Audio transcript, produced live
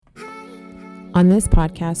On this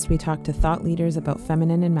podcast, we talk to thought leaders about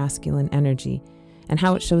feminine and masculine energy and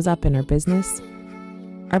how it shows up in our business,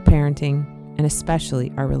 our parenting, and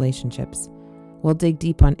especially our relationships. We'll dig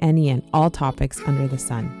deep on any and all topics under the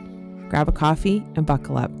sun. Grab a coffee and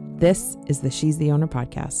buckle up. This is the She's the Owner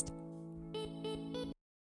podcast.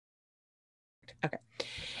 Okay.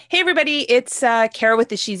 Hey, everybody. It's Kara with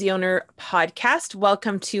the She's the Owner podcast.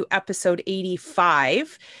 Welcome to episode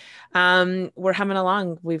 85. We're humming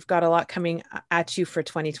along. We've got a lot coming at you for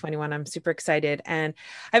 2021. I'm super excited. And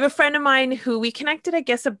I have a friend of mine who we connected, I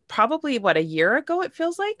guess, probably a year ago, it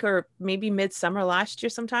feels like, or maybe midsummer last year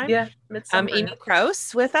sometime. Yeah, midsummer. Amy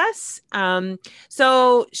Kraus with us.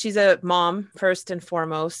 So she's a mom first and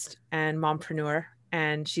foremost and mompreneur.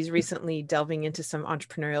 And she's recently delving into some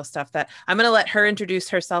entrepreneurial stuff that I'm going to let her introduce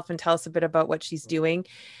herself and tell us a bit about what she's doing.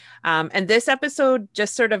 And this episode,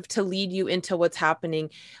 just sort of to lead you into what's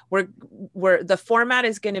happening, the format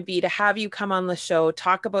is going to be to have you come on the show,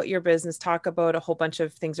 talk about your business, talk about a whole bunch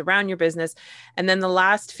of things around your business. And then the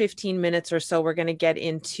last 15 minutes or so, we're going to get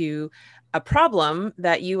into a problem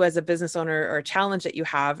that you as a business owner or a challenge that you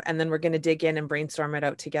have. And then we're going to dig in and brainstorm it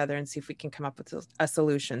out together and see if we can come up with a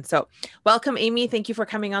solution. So welcome, Amy. Thank you for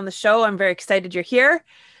coming on the show. I'm very excited you're here.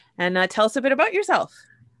 And tell us a bit about yourself.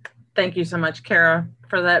 Thank you so much, Kara,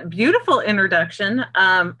 for that beautiful introduction.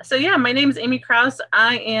 So my name is Amy Kraus.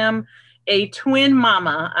 I am a twin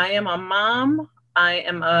mama. I am a mom. I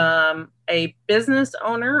am a business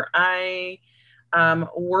owner. I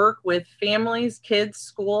work with families, kids,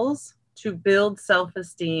 schools to build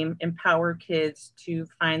self-esteem, empower kids to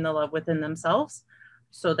find the love within themselves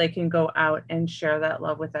so they can go out and share that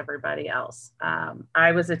love with everybody else.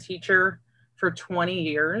 I was a teacher for 20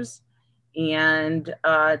 years and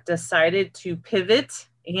decided to pivot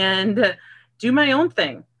and do my own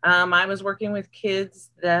thing. I was working with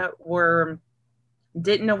kids that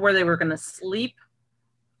didn't know where they were going to sleep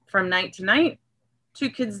from night to night,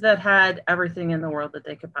 to kids that had everything in the world that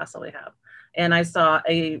they could possibly have. And I saw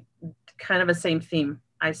a kind of a same theme.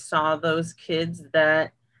 I saw those kids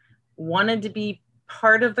that wanted to be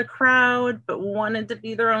part of the crowd, but wanted to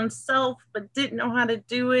be their own self, but didn't know how to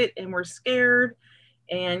do it and were scared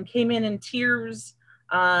and came in tears.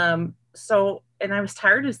 And I was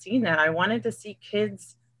tired of seeing that. I wanted to see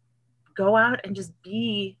kids go out and just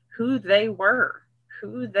be who they were,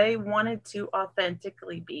 who they wanted to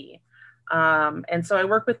authentically be. And so I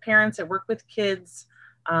work with parents, I work with kids.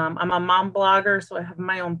 I'm a mom blogger, so I have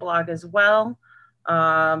my own blog as well.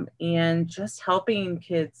 And just helping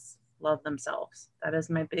kids love themselves. That is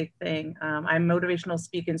my big thing. I motivational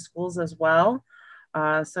speak in schools as well.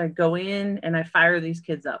 So I go in and I fire these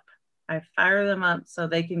kids up. I fire them up so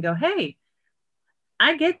they can go, hey,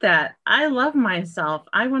 I get that. I love myself.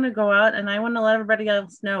 I want to go out and I want to let everybody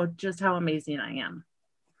else know just how amazing I am.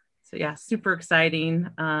 So super exciting.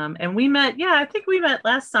 And we met, I think we met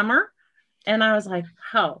last summer. And I was like,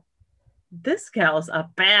 oh, this gal's a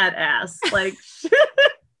badass. Like,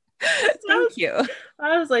 Thank you.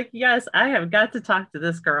 I was like, yes, I have got to talk to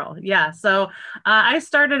this girl. Yeah. So I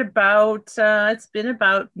started it's been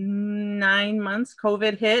about 9 months,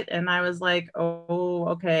 COVID hit. And I was like, oh,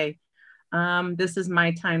 okay. This is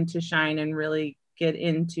my time to shine and really get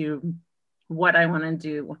into what I want to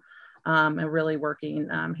do. And really working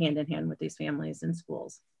hand in hand with these families and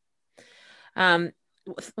schools.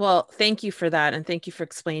 Well, thank you for that. And thank you for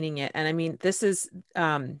explaining it. And I mean, this is,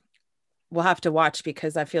 we'll have to watch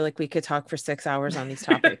because I feel like we could talk for 6 hours on these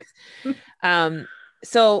topics.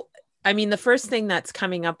 So, I mean, the first thing that's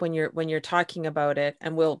coming up when you're talking about it,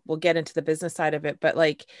 and we'll get into the business side of it, but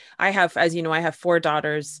like I have, as you know, I have 4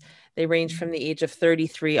 daughters. They range from the age of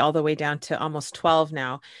 33 all the way down to almost 12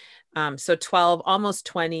 now. So 12, almost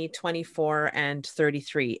 20, 24, and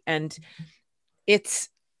 33. And it's,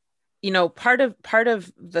 part of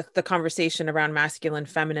the conversation around masculine,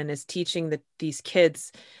 feminine is teaching these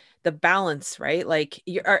kids the balance, right? Like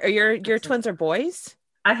your twins are boys?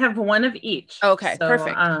 I have one of each. Okay, so,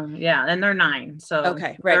 perfect. And they're 9. So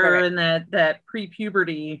okay, they're in that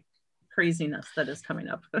pre-puberty craziness that is coming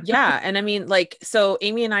up. Yeah. And I mean, so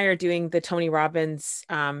Amy and I are doing the Tony Robbins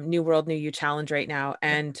New World, New You challenge right now.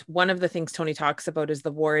 And one of the things Tony talks about is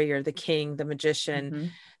the warrior, the king, the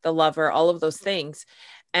magician, the lover, all of those things.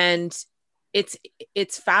 And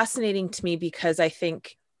it's fascinating to me because I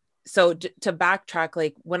think, so to backtrack,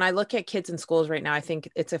 like when I look at kids in schools right now, I think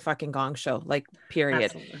it's a fucking gong show, like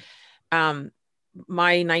period. Absolutely.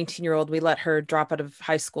 My 19-year-old, we let her drop out of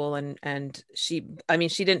high school and she's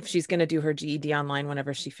going to do her GED online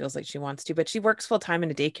whenever she feels like she wants to, but she works full time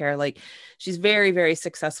in a daycare. Like she's very, very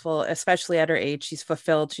successful, especially at her age. She's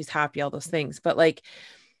fulfilled, she's happy, all those things. But like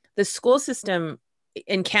the school system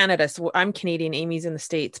in Canada, so I'm Canadian, Amy's in the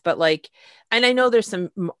States, but like, and I know there's some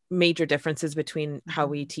major differences between how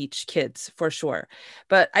we teach kids for sure.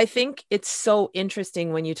 But I think it's so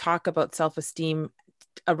interesting when you talk about self-esteem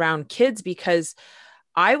around kids, because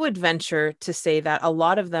I would venture to say that a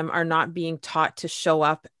lot of them are not being taught to show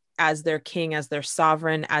up as their king, as their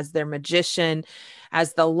sovereign, as their magician,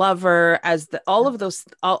 as the lover, as the all of those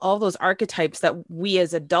all those archetypes that we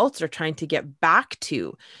as adults are trying to get back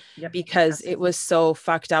to, Yep. because Absolutely. it was so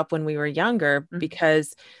fucked up when we were younger,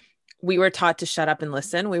 because we were taught to shut up and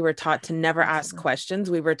listen. We were taught to never ask questions.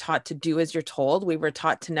 We were taught to do as you're told. We were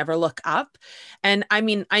taught to never look up. And I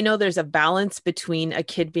mean, I know there's a balance between a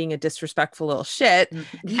kid being a disrespectful little shit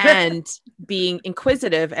and being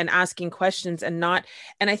inquisitive and asking questions and not.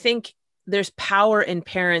 And I think there's power in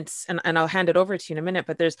parents, and I'll hand it over to you in a minute,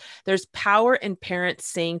 but there's power in parents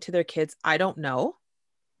saying to their kids, I don't know,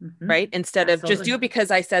 right? Instead of just do it because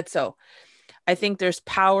I said so. I think there's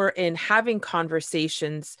power in having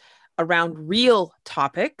conversations around real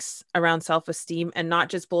topics around self-esteem and not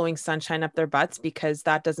just blowing sunshine up their butts, because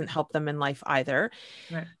that doesn't help them in life either.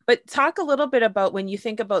 Right. But talk a little bit about when you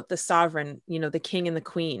think about the sovereign, you know, the king and the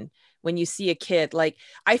queen, when you see a kid, like,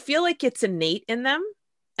 I feel like it's innate in them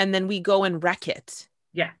and then we go and wreck it.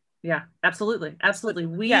 Yeah. Yeah, absolutely. Absolutely.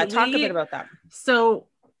 Talk a bit about that. So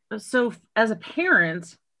as a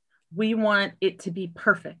parent, we want it to be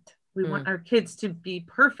perfect. We want our kids to be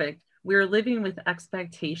perfect. We're living with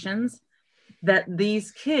expectations that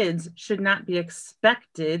these kids should not be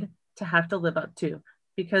expected to have to live up to,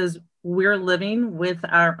 because we're living with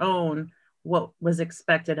our own, what was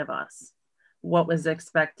expected of us, what was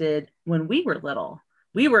expected when we were little.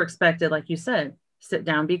 We were expected, like you said, sit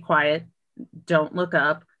down, be quiet, don't look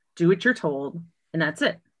up, do what you're told, and that's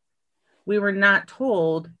it. We were not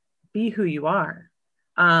told, be who you are.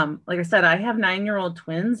 Like I said, I have 9-year-old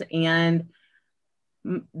twins, and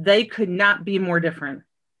they could not be more different.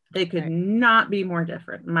 They could not be more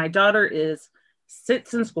different. My daughter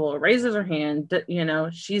sits in school, raises her hand, you know,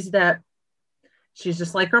 she's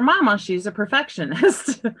just like her mama. She's a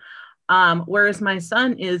perfectionist. Whereas my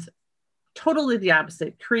son is totally the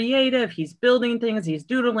opposite, creative. He's building things. He's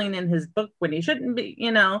doodling in his book when he shouldn't be,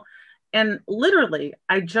 you know. And literally,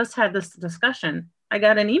 I just had this discussion. I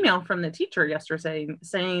got an email from the teacher yesterday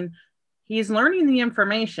saying he's learning the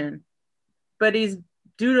information, but he's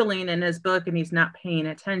doodling in his book and he's not paying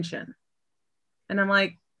attention. And I'm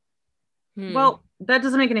like, well, that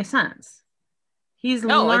doesn't make any sense. He's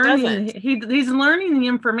learning. He's learning the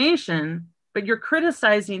information, but you're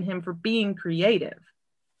criticizing him for being creative.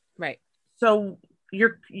 Right. So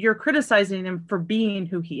you're criticizing him for being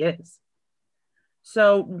who he is.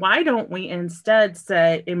 So why don't we instead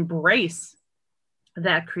say embrace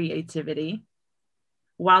that creativity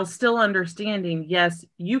while still understanding, yes,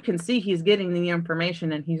 you can see he's getting the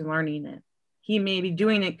information and he's learning it. He may be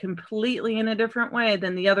doing it completely in a different way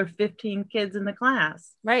than the other 15 kids in the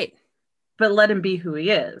class. Right. But let him be who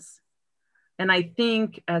he is. And I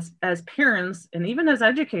think as parents and even as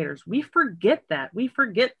educators, we forget that. We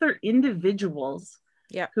forget they're individuals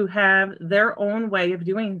who have their own way of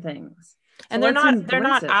doing things. And they're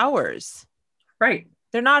not ours. Right.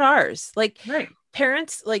 They're not ours. Like, right.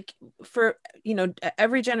 Parents, like, for, you know,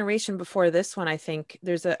 every generation before this one, I think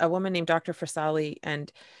there's a woman named Dr. Fasali,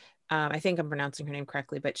 and I think I'm pronouncing her name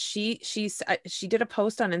correctly, but she did a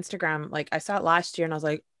post on Instagram. Like, I saw it last year and I was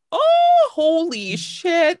like, oh, holy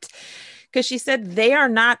shit. Because she said, they are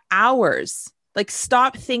not ours. Like,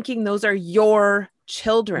 stop thinking those are your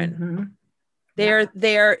children. They're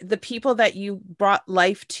the people that you brought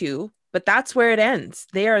life to, but that's where it ends.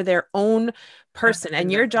 They are their own person.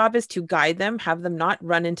 And your job is to guide them, have them not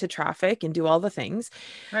run into traffic and do all the things.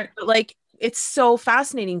 Right. But like, it's so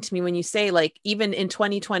fascinating to me when you say, like, even in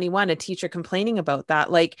 2021, a teacher complaining about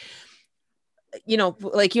that, like, you know,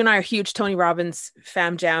 like, you and I are huge Tony Robbins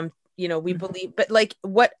fam jam, you know, we believe, but like,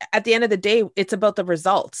 what, at the end of the day, it's about the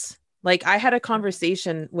results. Like, I had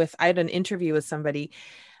an interview with somebody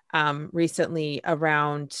recently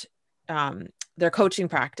around their coaching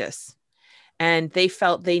practice. And they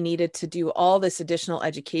felt they needed to do all this additional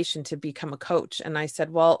education to become a coach. And I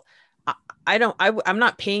said, well, I'm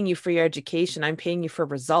not paying you for your education. I'm paying you for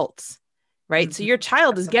results. Right. So your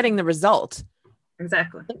child is getting the result.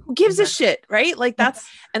 Exactly. Who gives a shit? Right. Like, that's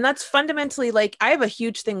fundamentally, like, I have a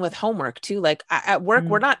huge thing with homework too. Like, at work,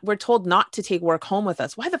 we're told not to take work home with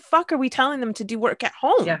us. Why the fuck are we telling them to do work at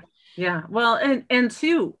home? Yeah. Yeah. Well, and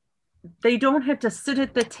two, they don't have to sit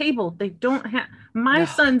at the table. They don't have, my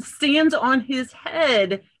son stands on his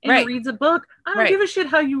head and reads a book. I don't give a shit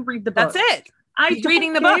how you read the book. That's it. He's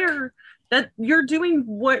reading the book. That you're doing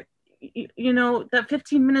what that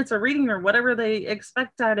 15 minutes of reading or whatever they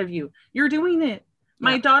expect out of you, you're doing it.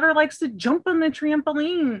 My Yep. daughter likes to jump on the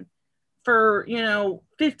trampoline for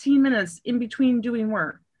 15 minutes in between doing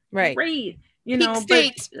work. Right. Great. Peak But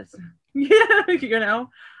state. yeah,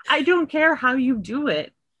 I don't care how you do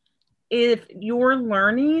it. If you're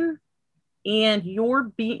learning and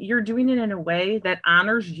you're doing it in a way that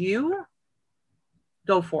honors you,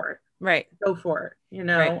 go for it. Right. Go for it.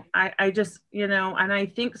 Right. I just, and I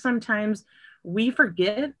think sometimes we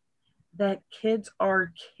forget that kids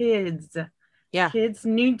are kids. Yeah. Kids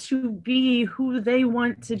need to be who they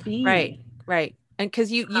want to Right. be. Right. And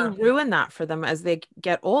because you ruin that for them as they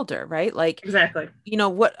get older, right? Like, Exactly.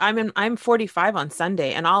 what I'm 45 on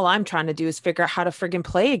Sunday, and all I'm trying to do is figure out how to friggin'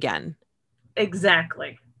 play again. Exactly.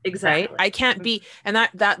 Right. Exactly. I can't be, and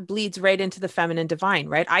that bleeds right into the feminine divine,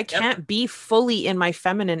 right? I Yep. can't be fully in my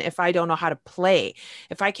feminine if I don't know how to play,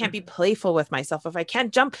 if I can't be playful with myself, if I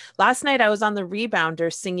can't jump. Last night I was on the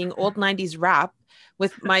rebounder singing old 90s rap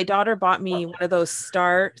with my daughter bought me one of those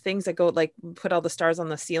star things that go like put all the stars on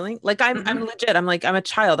the ceiling. Like I'm legit. I'm like, I'm a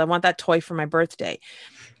child. I want that toy for my birthday.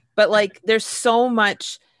 But like there's so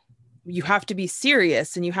much you have to be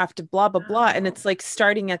serious and you have to blah blah blah. And it's like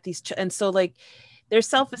starting at these and so like their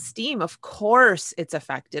self-esteem, of course it's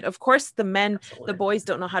affected. Of course the boys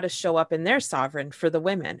don't know how to show up in their sovereign for the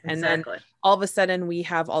women. And then Exactly. all of a sudden we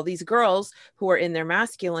have all these girls who are in their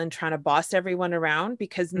masculine trying to boss everyone around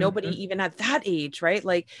because nobody even at that age, right?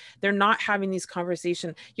 Like they're not having these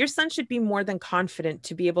conversations. Your son should be more than confident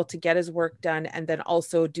to be able to get his work done and then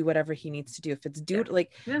also do whatever he needs to do. If it's doodling,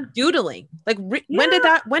 like when did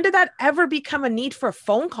that ever become a need for a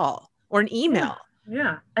phone call or an email?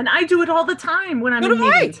 Yeah. And I do it all the time when I'm So in do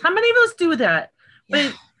I. meetings. How many of us do that?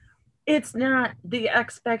 Yeah. But it's not the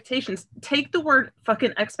expectations. Take the word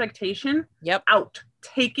fucking expectation Yep. out.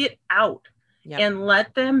 Take it out and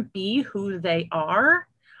let them be who they are.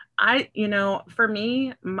 For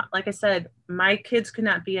me, like I said, my kids could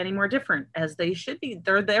not be any more different as they should be.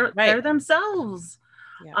 They're themselves.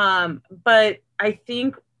 Yeah. But I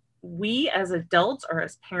think we as adults or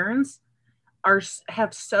as parents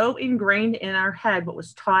have so ingrained in our head what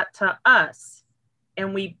was taught to us,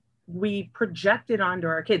 and we project it onto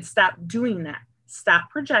our kids. Stop doing that.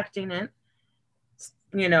 Stop projecting it.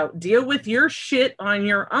 Deal with your shit on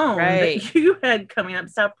your own that you had coming up.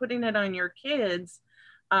 Stop putting it on your kids.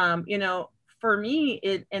 For me,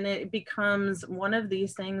 it becomes one of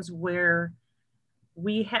these things where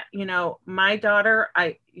we have, my daughter,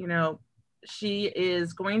 she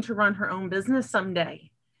is going to run her own business someday.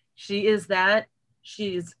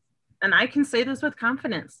 And I can say this with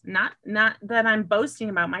confidence, not that I'm boasting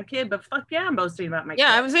about my kid, but fuck yeah, I'm boasting about my kid.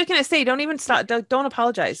 I was just going to say, don't even stop. Don't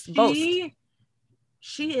apologize. Boast.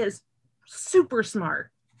 She is super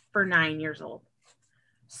smart for 9 years old.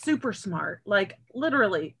 Super smart. Like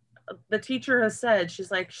literally the teacher has said,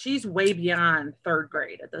 she's way beyond third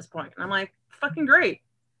grade at this point. And I'm like, fucking great.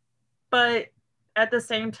 But at the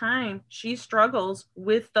same time, she struggles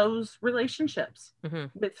with those relationships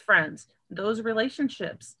with friends, those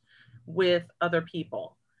relationships with other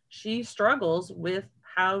people. She struggles with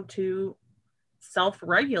how to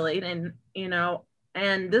self-regulate and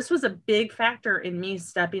this was a big factor in me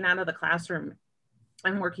stepping out of the classroom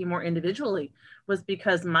and working more individually, was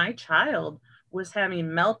because my child was having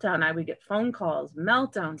meltdown. I would get phone calls,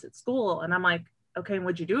 meltdowns at school. And I'm like, okay,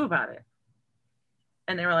 what'd you do about it?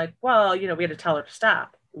 And they were like, well, we had to tell her to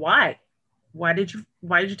stop. Why? Why did you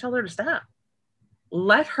tell her to stop?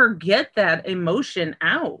 Let her get that emotion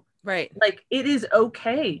out. Right. Like it is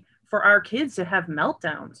okay for our kids to have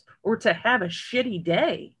meltdowns or to have a shitty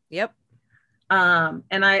day. Yep.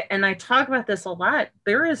 And I talk about this a lot.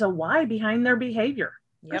 There is a why behind their behavior.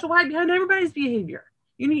 There's a why behind everybody's behavior.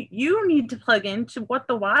 You need to plug into what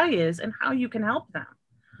the why is and how you can help them.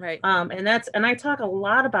 Right. And I talk a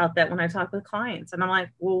lot about that when I talk with clients. And I'm like,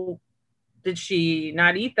 well, did she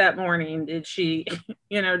not eat that morning? Did she,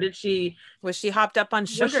 was she hopped up on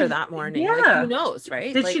sugar that morning? Yeah. Like, who knows,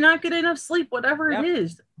 right? Did she not get enough sleep? Whatever it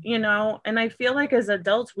is, and I feel like as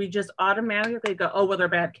adults, we just automatically go, oh, well, they're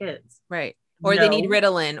bad kids. Right. Or they need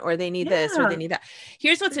Ritalin, or they need this, or they need that.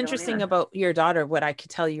 Here's what's interesting about your daughter. What I could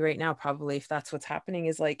tell you right now, probably, if that's what's happening,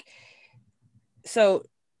 is like, so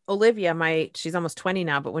Olivia, she's almost 20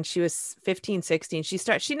 now, but when she was 15, 16, she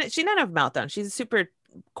didn't have meltdown. She's a super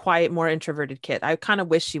quiet, more introverted kid. I kind of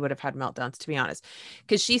wish she would have had meltdowns, to be honest,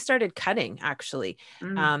 because she started cutting actually.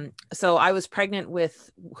 So I was pregnant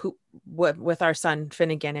with our son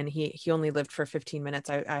Finnegan, and he only lived for 15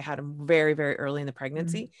 minutes. I had him very, very early in the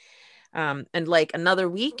pregnancy. And like another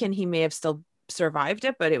week and he may have still survived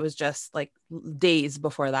it, but it was just like days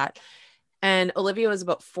before that. And Olivia was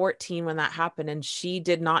about 14 when that happened, and she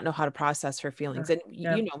did not know how to process her feelings. And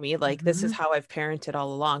Yep. you know me, like this is Mm-hmm. how I've parented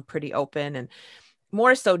all along, pretty open, and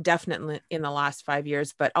more so definitely in the last 5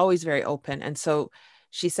 years, but always very open. And so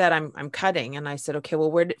she said, I'm cutting. And I said, okay,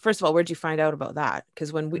 well, first of all, where'd you find out about that?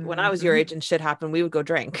 Because when I was your Mm-hmm. age and shit happened, we would go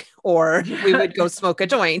drink or we Yeah. would go smoke a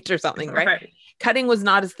joint or something, right? Right. Cutting was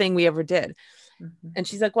not a thing we ever did. Mm-hmm. And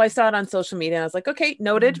she's like, well, I saw it on social media. And I was like, okay,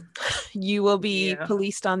 noted. You will be Yeah.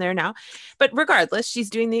 policed on there now. But regardless, she's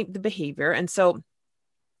doing the behavior. And so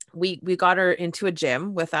we got her into a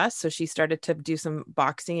gym with us. So she started to do some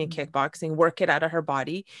boxing and kickboxing, work it out of her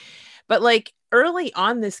body. But like early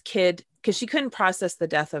on, this kid, because she couldn't process the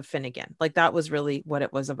death of Finnegan, like that was really what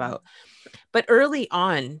it was about. But early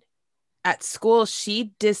on at school,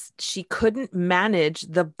 she couldn't manage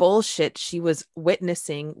the bullshit she was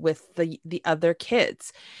witnessing with the other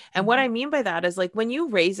kids. And what I mean by that is like when you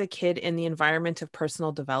raise a kid in the environment of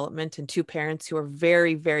personal development and two parents who are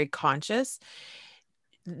very, very conscious,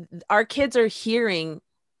 our kids are hearing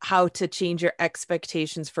how to change your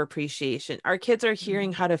expectations for appreciation. Our kids are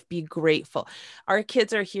hearing how to be grateful. Our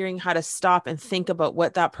kids are hearing how to stop and think about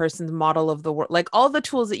what that person's model of the world, like all the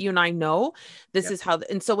tools that you and I know, this Yep. is how,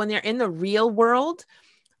 and so when they're in the real world,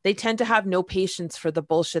 they tend to have no patience for the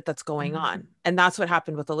bullshit that's going on. And that's what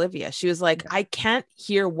happened with Olivia. She was like, Yep. I can't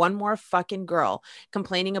hear one more fucking girl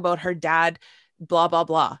complaining about her dad, blah, blah,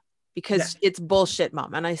 blah, because Yes. it's bullshit,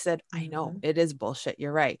 mom. And I said, I know Mm-hmm. it is bullshit.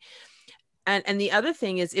 You're right. And the other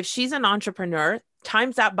thing is if she's an entrepreneur,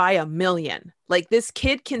 times that by a million. Like this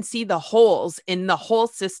kid can see the holes in the whole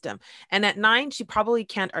system. And at 9, she probably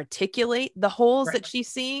can't articulate the holes Right. that she's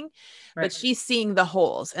seeing, but Right. she's seeing the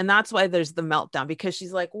holes. And that's why there's the meltdown, because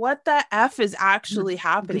she's like, what the F is actually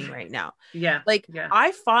happening right now? Yeah. Like Yeah.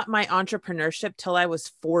 I fought my entrepreneurship till I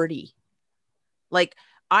was 40. Like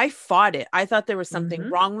I fought it. I thought there was something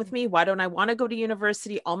Mm-hmm. wrong with me. Why don't I want to go to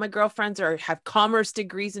university? All my girlfriends are have commerce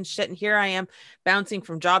degrees and shit. And here I am bouncing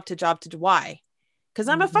from job to job to why? Because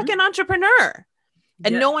I'm a Mm-hmm. fucking entrepreneur.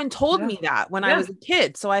 And Yeah. no one told Yeah. me that when I Yeah. was a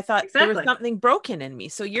kid. So I thought there was Exactly. something broken in me.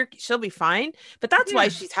 So she'll be fine. But that's why Yeah.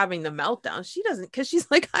 she's having the meltdown. She doesn't, because she's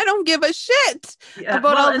like, I don't give a shit Yeah.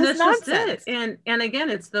 about Well, all and this that's just it. nonsense. And again,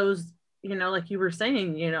 it's those, like you were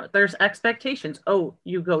saying, there's expectations. Oh,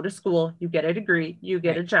 you go to school, you get a degree, you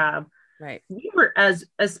get a Right. job. Right. We were,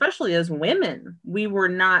 especially as women, we were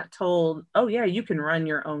not told, oh yeah, you can run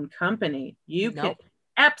your own company. You can. Nope.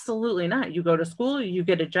 Absolutely not. You go to school, you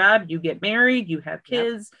get a job, you get married, you have Yep.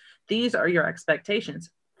 kids. These are your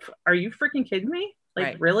expectations. Are you freaking kidding me? Like,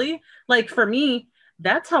 Right. really? Like, for me,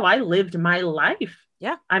 that's how I lived my life.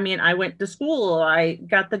 Yeah. I mean, I went to school, I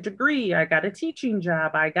got the degree, I got a teaching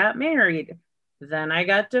job, I got married, then I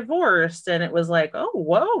got divorced, and it was like, oh,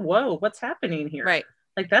 whoa, whoa, what's happening here? Right.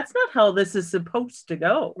 Like, that's not how this is supposed to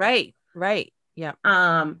go. Right. Right. Yeah.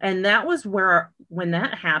 And that was where, when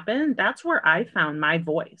that happened, that's where I found my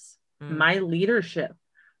voice, Mm. my leadership.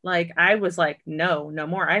 Like, I was like, no, no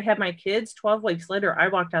more. I had my kids. 12 weeks later, I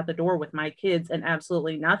walked out the door with my kids and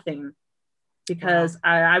absolutely nothing, because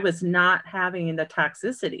Wow. I was not having the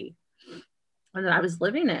toxicity that I was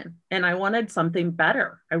living in. And I wanted something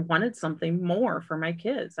better. I wanted something more for my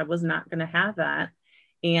kids. I was not going to have that.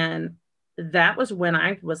 And that was when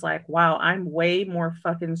I was like, wow, I'm way more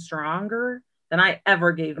fucking stronger than I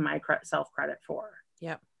ever gave myself credit for.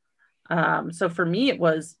 Yep. So for me, it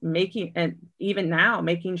was making, and even now,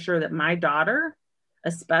 making sure that my daughter,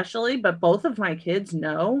 especially, but both of my kids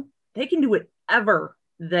know they can do whatever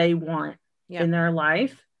they want Yep. in their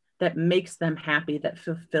life that makes them happy, that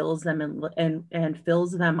fulfills them and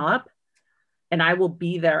fills them up. And I will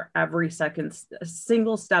be there every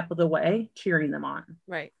single step of the way, cheering them on.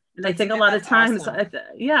 Right. And I think a lot of That's times, awesome.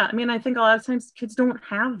 I mean, I think a lot of times kids don't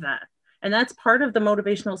have that. And that's part of the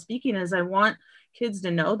motivational speaking, is I want kids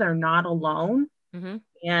to know they're not alone, Mm-hmm.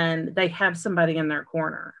 and they have somebody in their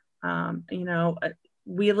corner.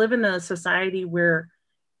 We live in a society where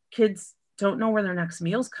kids don't know where their next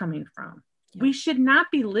meal's coming from. Yep. We should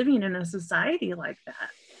not be living in a society like that.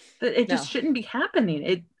 It just shouldn't be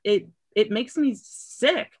happening. It makes me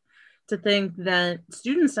sick to think that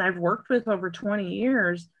students I've worked with over 20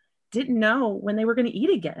 years didn't know when they were going to eat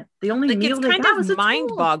again. The only Like meal it's they kind got was of at mind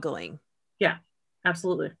school. boggling. Yeah,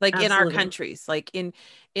 absolutely. Like in our Absolutely. countries, like in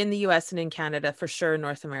the US and in Canada, for sure,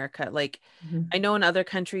 North America. Like Mhm. I know in other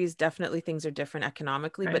countries, definitely things are different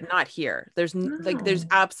economically, Right. but not here. There's No.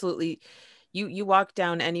 absolutely, you walk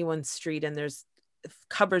down anyone's street and there's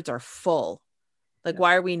cupboards are full. Like Yeah.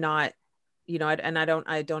 why are we not,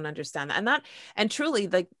 I don't understand that. And truly,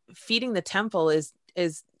 like feeding the temple is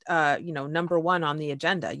number one on the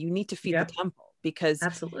agenda. You need to feed the Yep. temple. because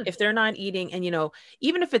Absolutely. if they're not eating, and,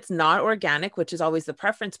 even if it's not organic, which is always the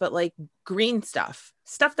preference, but like green stuff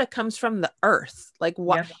that comes from the earth, like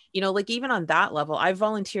what, Yep. like even on that level, I've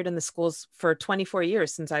volunteered in the schools for 24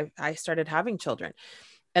 years since I started having children.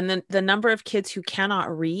 And then the number of kids who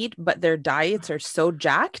cannot read, but their diets are so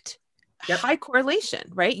jacked, Yep. high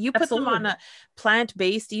correlation, right? You put them on Absolutely. a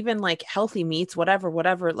plant-based, even like healthy meats, whatever,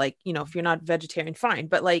 like, if you're not vegetarian, fine.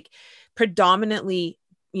 But like predominantly,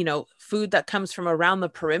 food that comes from around the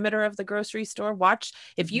perimeter of the grocery store, watch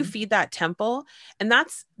if you Mhm. feed that temple. And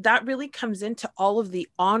that really comes into all of the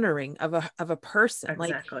honoring of a person,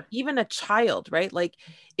 like Exactly. even a child, right? Like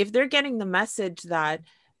if they're getting the message that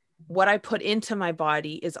what I put into my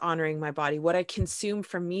body is honoring my body. What I consume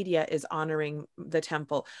from media is honoring the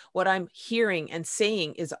temple. What I'm hearing and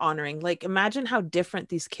saying is honoring. Like, imagine how different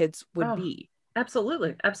these kids would Oh, be.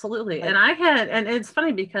 absolutely. Absolutely. Like, And it's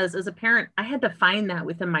funny because as a parent, I had to find that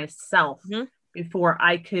within myself mhm. before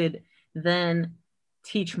I could then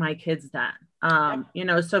teach my kids that.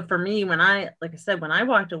 Yep. So for me, like I said, when I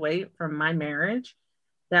walked away from my marriage,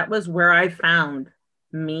 that was where I found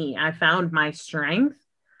me. I found my strength.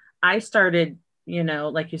 I started,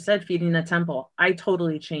 like you said, feeding the temple. I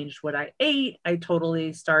totally changed what I ate. I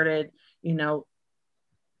totally started, you know,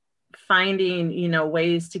 finding,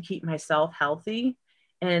 ways to keep myself healthy.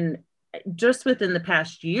 And just within the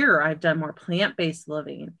past year, I've done more plant-based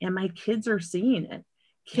living, and my kids are seeing it.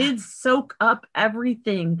 Yeah, Kids soak up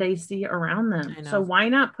everything they see around them. I So know. why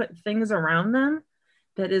not put things around them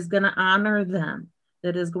that is going to honor them,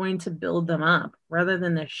 that is going to build them up, rather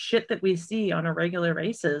than the shit that we see on a regular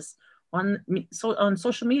basis on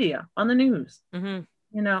social media, on the news. Hmm.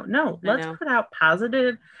 No, I let's know. put out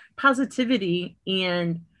positivity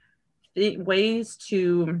and ways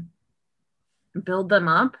to build them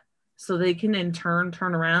up so they can in turn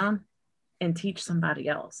turn around and teach somebody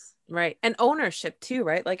else. Right. And ownership too,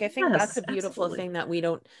 right? Like, I think that's Yes, a beautiful absolutely. thing that we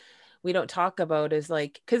don't talk about, is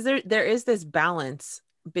like, because there is this balance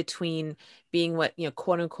between being what,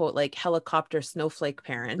 quote unquote, like helicopter snowflake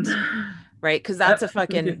parent, right? Because that's a Yep.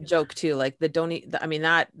 fucking joke too. Like the don't eat, I mean,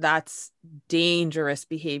 that's dangerous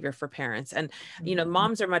behavior for parents. And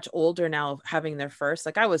moms are much older now having their first.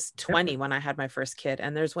 Like I was Yep. 20 when I had my first kid,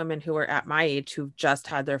 and there's women who are at my age who just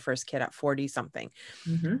had their first kid at 40 something,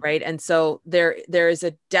 Mm-hmm. right? And so there is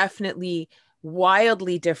a definitely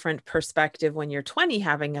wildly different perspective when you're 20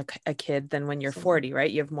 having a kid than when you're Absolutely. 40,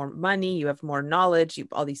 right? You have more money, you have more knowledge, you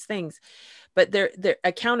all these things. But their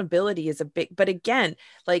accountability is a big, but again,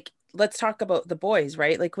 like let's talk about the boys,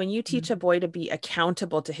 right? Like when you teach a Mm-hmm. boy to be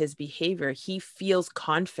accountable to his behavior, he feels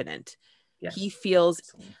confident. He Yes. feels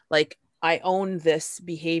Absolutely. like I own this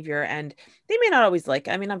behavior. And they may not always like,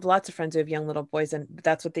 I mean, I have lots of friends who have young little boys and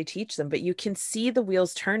that's what they teach them, but you can see the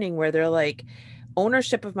wheels turning where they're like,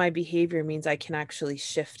 ownership of my behavior means I can actually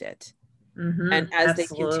shift it. Mm-hmm. And as they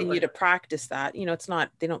continue Absolutely. to practice that, it's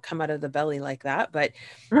not, they don't come out of the belly like that, but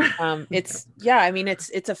Yep. it's, yeah, I mean, it's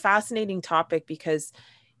a fascinating topic because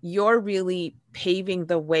you're really paving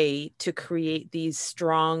the way to create these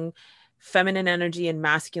strong feminine energy and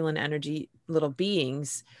masculine energy little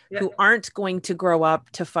beings who Yep. aren't going to grow up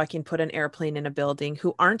to fucking put an airplane in a building,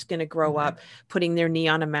 who aren't going to grow Mm-hmm. up putting their knee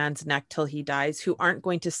on a man's neck till he dies, who aren't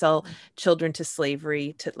going to sell children to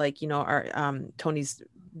slavery, to like, our Tony's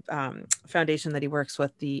foundation that he works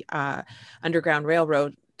with, the Underground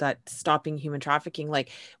Railroad, that stopping human trafficking.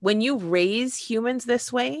 Like when you raise humans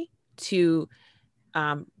this way to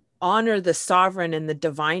um, honor the sovereign and the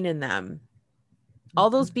divine in them, all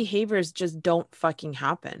Mm-hmm. those behaviors just don't fucking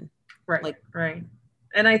happen. Right. Like Right.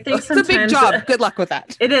 And I think it's a big sometimes job. Good luck with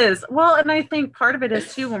that. it is. Well, and I think part of it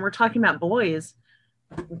is too, when we're talking about boys,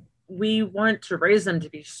 we want to raise them to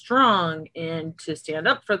be strong and to stand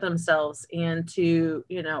up for themselves and to,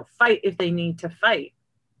 fight if they need to fight.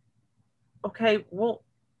 Okay, well,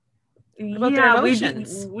 What about their yeah, we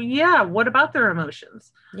emotions? do. Yeah, what about their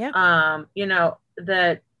emotions? Yeah.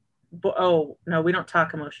 That, oh, no, we don't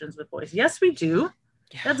talk emotions with boys. Yes, we do.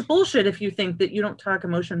 Yeah. That's bullshit if you think that you don't talk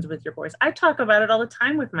emotions with your boys. I talk about it all the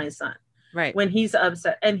time with my son Right. when he's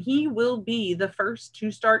upset, and he will be the first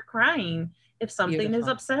to start crying if something is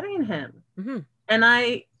Beautiful. upsetting him. Mm-hmm. And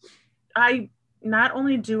I not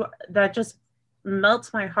only do that, just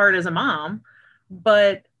melts my heart as a mom,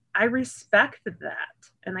 but I respect that.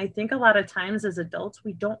 And I think a lot of times as adults,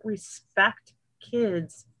 we don't respect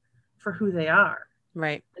kids for who they are.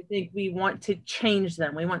 Right. I think we want to change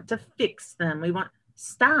them. We want to fix them.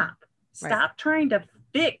 Stop. Right. Stop trying to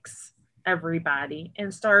fix everybody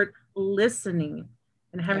and start listening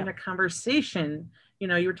and Yeah. having a conversation. You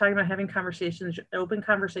were talking about having conversations, open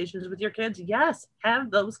conversations with your kids. Yes, have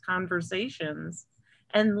those conversations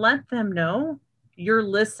and let them know you're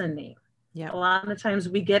listening. Yeah. A lot of the times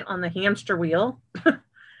we get on the hamster wheel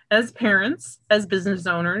as parents, as business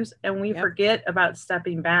owners, and we Yep. forget about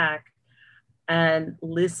stepping back and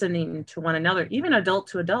listening to one another, even adult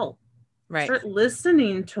to adult. Right. Start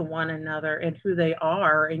listening to one another and who they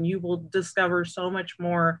are, and you will discover so much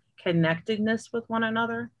more connectedness with one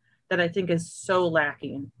another that I think is so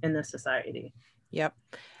lacking in this society. Yep.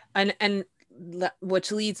 And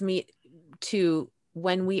which leads me to,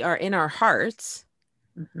 when we are in our hearts,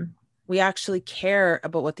 Mm-hmm. we actually care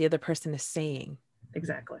about what the other person is saying.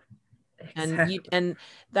 Exactly. And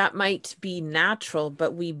that might be natural,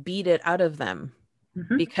 but we beat it out of them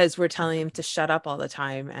Mm-hmm. because we're telling them to shut up all the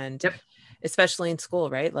time. And Yep. especially in school,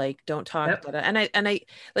 right? Like, don't talk. Yep. And I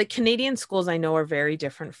like, Canadian schools, I know, are very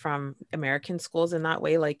different from American schools in that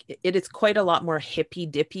way. Like, it is quite a lot more hippy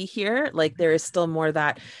dippy here. Like, there is still more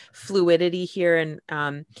that fluidity here.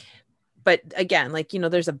 And but again, like,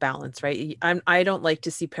 there's a balance, right? I don't like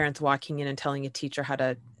to see parents walking in and telling a teacher how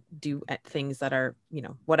to do things that are,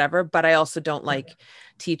 whatever. But I also don't like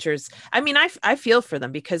teachers. I mean, I feel for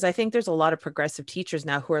them, because I think there's a lot of progressive teachers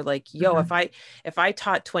now who are like, yo, if I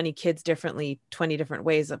taught 20 kids differently, 20 different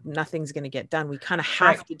ways, nothing's going to get done. We kind of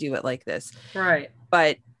have to do it like this. Right.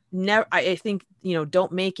 But never, I think,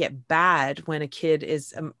 don't make it bad when a kid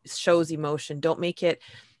shows emotion. Don't make it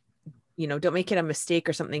a mistake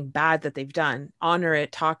or something bad that they've done. Honor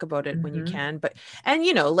it, talk about it when you can. But, and,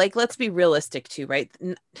 like, let's be realistic too, right?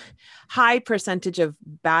 High percentage of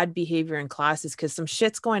bad behavior in classes because some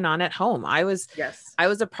shit's going on at home. I was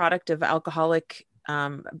a product of alcoholic,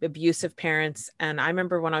 abusive parents. And I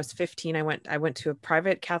remember when I was 15, I went to a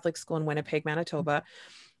private Catholic school in Winnipeg, Manitoba.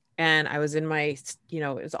 And I was in my, it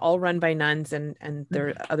was all run by nuns and there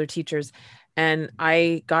were other teachers. And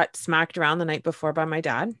I got smacked around the night before by my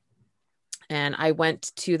dad. And I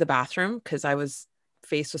went to the bathroom because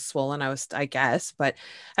face was swollen. I guess, but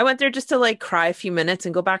I went there just to like cry a few minutes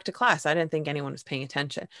and go back to class. I didn't think anyone was paying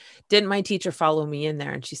attention. Didn't my teacher follow me in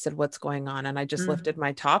there? And she said, "What's going on?" And I just lifted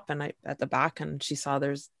my top and at the back, and she saw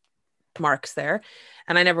there's marks there,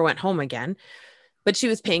 and I never went home again. But she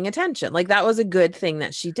was paying attention. Like, that was a good thing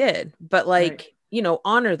that she did. But like,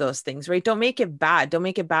 honor those things, right? Don't make it bad. Don't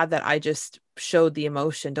make it bad that I just showed the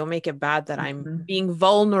emotion. Don't make it bad that I'm being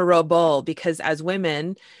vulnerable, because as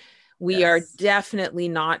women, we are definitely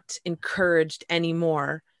not encouraged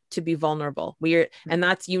anymore to be vulnerable. And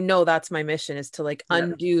that's my mission, is to like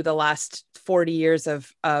undo the last 40 years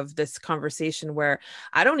of this conversation where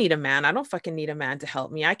I don't need a man. I don't fucking need a man to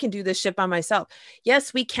help me. I can do this shit by myself.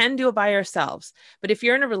 Yes, we can do it by ourselves. But if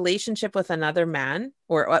you're in a relationship with another man,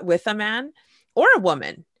 or with a man or a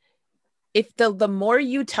woman, if the more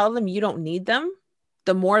you tell them you don't need them,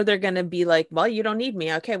 the more they're going to be like, well, you don't need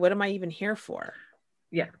me. Okay, what am I even here for?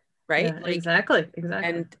 Yeah. Right. Yeah, like, exactly.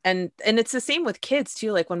 And it's the same with kids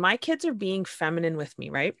too. Like, when my kids are being feminine with me,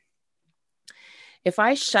 right? If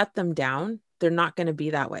I shut them down, they're not going to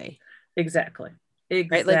be that way. Exactly.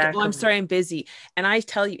 Right. Like, oh, I'm sorry, I'm busy. And I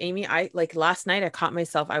tell you, Amy, like last night I caught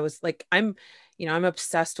myself. I was like, I'm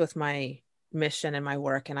obsessed with my mission and my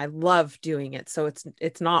work, and I love doing it. So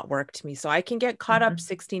it's not work to me. So I can get caught up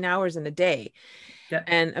 16 hours in a day. Yeah.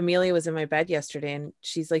 And Amelia was in my bed yesterday and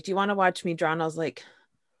she's like, "Do you want to watch me draw?" And I was like,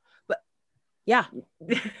 "But yeah,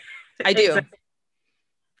 I do.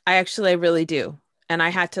 Exactly. I really do." And I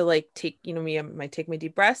had to like take my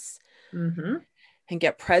deep breaths and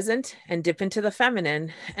get present and dip into the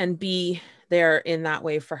feminine and be there in that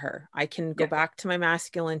way for her. I can go back to my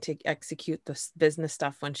masculine to execute the business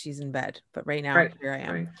stuff when she's in bed. But right now, here I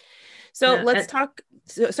am. Right. So let's talk.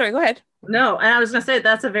 Sorry, go ahead. No, and I was going to say,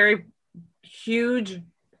 that's a very huge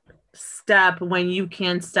step when you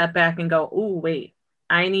can step back and go, "Oh, wait,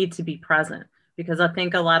 I need to be present." Because I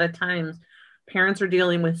think a lot of times parents are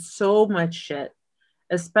dealing with so much shit,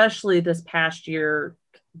 especially this past year,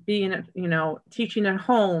 being, teaching at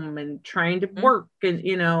home and trying to work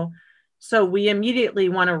and, so we immediately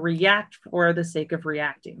want to react for the sake of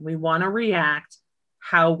reacting. We want to react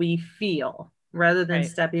how we feel rather than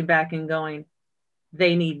stepping back and going,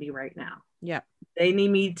 "They need me right now. Yeah. They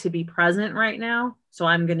need me to be present right now. So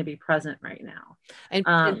I'm going to be present right now."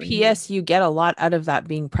 And P.S., you get a lot out of that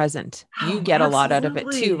being present. You get a lot out of it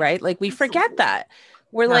too, right? Like, we forget that.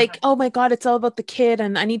 We're like, "Oh my God, it's all about the kid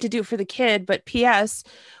and I need to do it for the kid." But P.S.,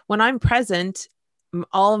 when I'm present,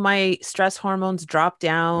 all of my stress hormones drop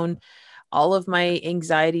down. All of my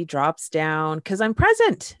anxiety drops down because I'm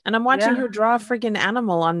present and I'm watching her draw a friggin'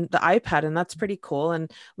 animal on the iPad. And that's pretty cool. And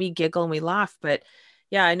we giggle and we laugh. But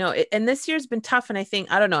yeah, I know. And this year's been tough. And I think,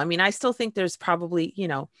 I don't know. I mean, I still think there's probably,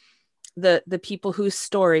 the people whose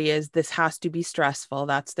story is this has to be stressful.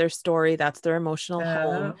 That's their story. That's their emotional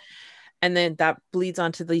home. And then that bleeds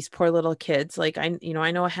onto these poor little kids. Like I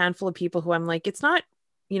know a handful of people who I'm like, it's not,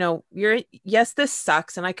 yes, this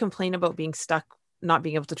sucks. And I complain about being stuck, not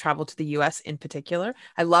being able to travel to the US in particular.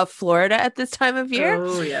 I love Florida at this time of year.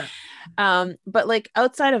 Oh yeah. But like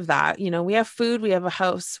outside of that, we have food, we have a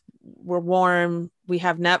house, we're warm, we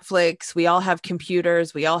have Netflix, we all have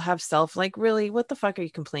computers, we all have like, really, what the fuck are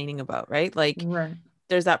you complaining about? Right. Like Right.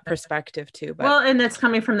 there's that perspective too, but well, and that's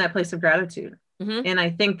coming from that place of gratitude. Mhm. And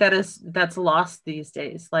I think that's lost these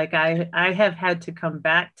days. Like I have had to come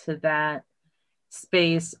back to that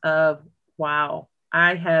space of, wow,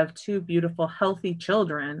 I have two beautiful, healthy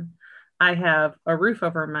children. I have a roof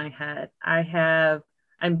over my head.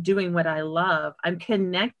 I'm doing what I love. I'm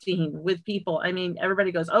connecting with people. I mean,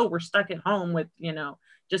 everybody goes, oh, we're stuck at home with,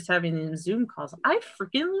 just having Zoom calls. I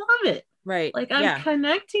freaking love it. Right. Like I'm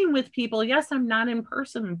connecting with people. Yes, I'm not in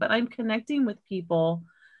person, but I'm connecting with people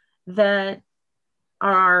that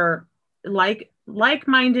are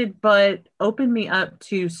like-minded, but open me up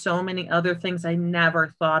to so many other things I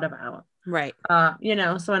never thought about. Right.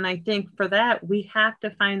 So, and I think for that, we have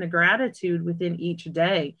to find the gratitude within each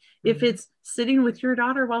day. Mm-hmm. If it's sitting with your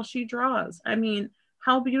daughter while she draws, I mean,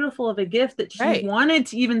 how beautiful of a gift that she wanted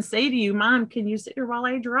to even say to you, Mom, can you sit here while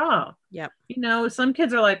I draw? Yep. Some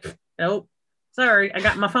kids are like, nope, sorry, I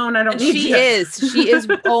got my phone. I don't need she you. She is.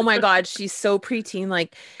 Oh my God. She's so preteen.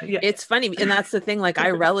 Like it's funny. And that's the thing. Like I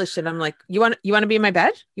relish it. I'm like, you want to be in my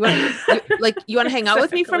bed? You want to hang out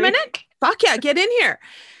with me for a minute? Fuck yeah. Get in here.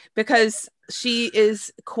 Because she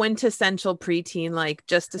is quintessential preteen, like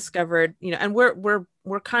just discovered, and we're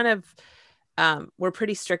kind of, we're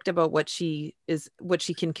pretty strict about what she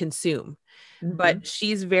can consume. Mm-hmm. But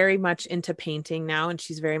she's very much into painting now, and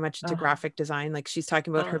she's very much into graphic design. Like she's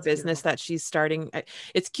talking about her business that she's starting.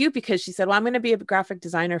 It's cute because she said, well, I'm going to be a graphic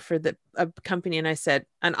designer for a company. And I said,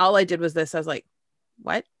 and all I did was this. I was like,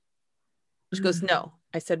 what? She goes, no.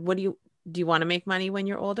 I said, do you want to make money when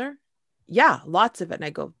you're older? Yeah, lots of it. And I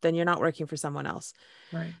go, then you're not working for someone else.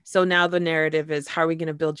 Right. So now the narrative is, how are we going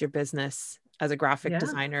to build your business as a graphic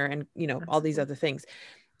designer and, all these other things.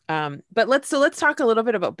 But let's talk a little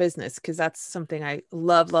bit about business, because that's something I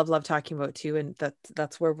love talking about too. And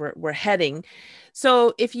that's where we're heading.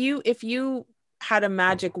 So if you had a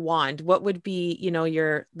magic wand, what would be,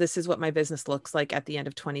 this is what my business looks like at the end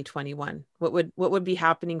of 2021. What would be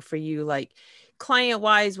happening for you, like client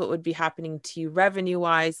wise? What would be happening to you revenue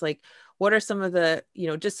wise? Like, what are some of the,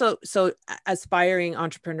 just so aspiring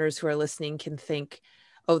entrepreneurs who are listening can think,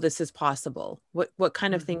 oh, this is possible. What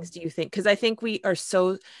kind of things do you think? Because I think we are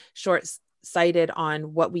so short-sighted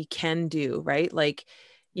on what we can do, right? Like,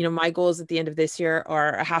 my goals at the end of this year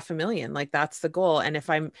are $500,000. Like that's the goal. And if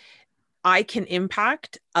I can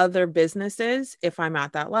impact other businesses if I'm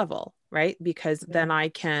at that level, right? Because then I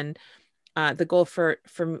can, the goal for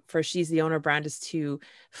She's the Owner brand is to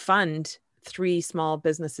fund 3 small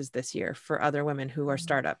businesses this year for other women who are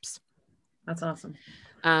startups. That's awesome.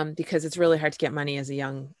 Because it's really hard to get money as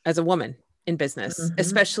a woman in business,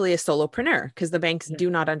 especially a solopreneur, because the banks do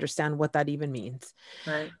not understand what that even means.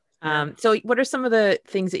 Right. So what are some of the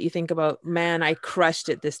things that you think about, man, I crushed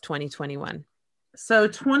it this 2021? So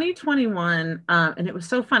 2021, and it was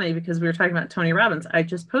so funny because we were talking about Tony Robbins. I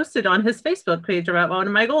just posted on his Facebook page about one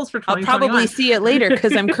of my goals for 2021. I'll probably see it later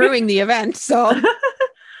because I'm crewing the event. So,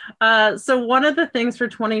 so one of the things for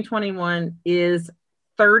 2021 is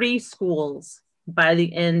 30 schools by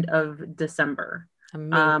the end of December.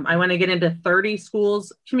 I want to get into 30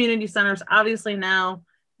 schools, community centers, obviously now,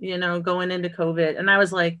 going into COVID. And I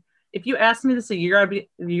was like, if you asked me this a year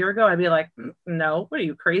ago, I'd be like, no, what are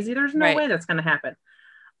you, crazy? There's no way that's going to happen.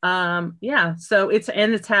 So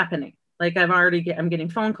it's happening. Like I'm getting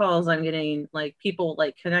phone calls. I'm getting like people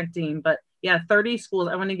like connecting, but 30 schools.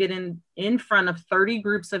 I want to get in front of 30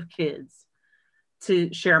 groups of kids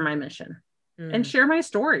to share my mission and share my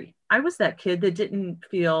story. I was that kid that didn't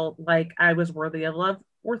feel like I was worthy of love,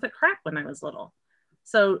 worth a crap when I was little.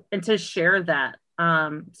 So, and to share that.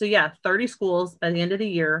 30 schools by the end of the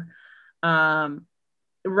year.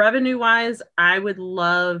 Revenue wise, I would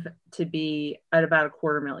love to be at about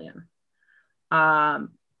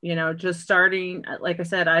 $250,000. Just starting, like I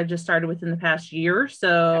said, I just started within the past year.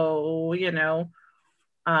 So, we're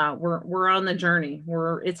on the journey,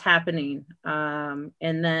 it's happening. And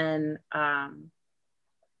then,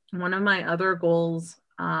 one of my other goals,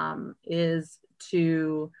 is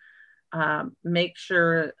to, but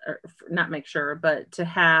to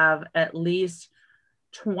have at least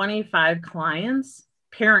 25 clients,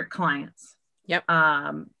 parent clients. Yep.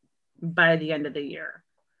 By the end of the year.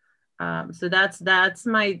 So that's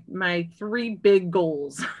my 3 big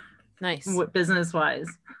goals. Nice. Business wise.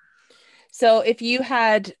 So if you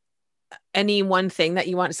had any one thing that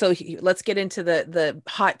you want? So let's get into the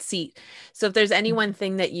hot seat. So if there's any one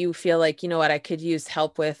thing that you feel like, you know what, I could use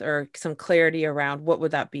help with or some clarity around, what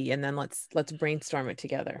would that be? And then let's brainstorm it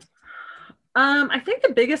together. I think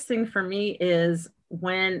the biggest thing for me is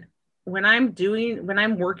when I'm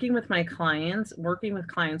working with my clients, working with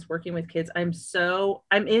kids,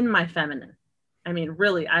 I'm in my feminine. I mean,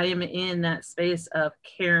 really, I am in that space of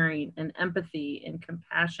caring and empathy and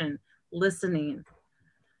compassion, listening.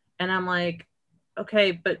 And I'm like,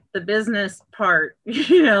 okay, but the business part,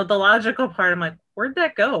 the logical part, I'm like, where'd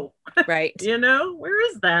that go? Right. Where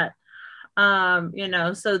is that?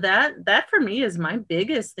 So that for me is my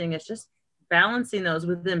biggest thing. It's just balancing those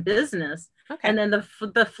within business. Okay. And then the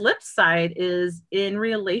flip side is in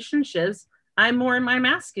relationships, I'm more in my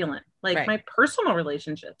masculine, like right. my personal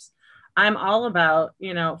relationships. I'm all about,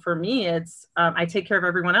 for me, it's, I take care of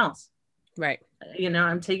everyone else. Right.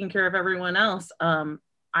 I'm taking care of everyone else. I'm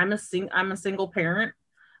a single parent.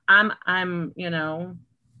 I'm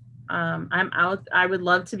out. I would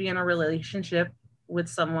love to be in a relationship with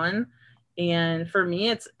someone. And for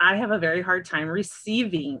me, I have a very hard time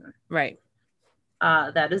receiving. Right.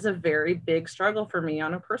 That is a very big struggle for me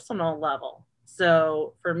on a personal level.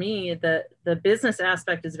 So for me, the business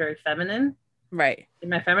aspect is very feminine. Right. In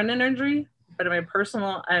my feminine energy, but in my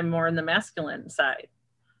personal, I'm more in the masculine side.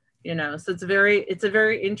 So it's a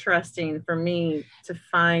very interesting for me to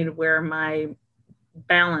find where my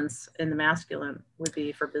balance in the masculine would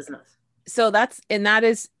be for business. So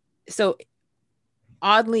so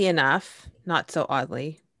oddly enough, not so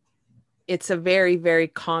oddly, it's a very, very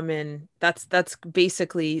common, that's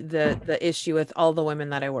basically the issue with all the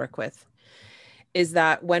women that I work with, is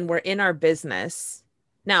that when we're in our business,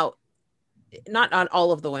 now, not on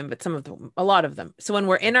all of the women, but some of them, a lot of them. So when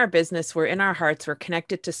we're in our business, we're in our hearts, we're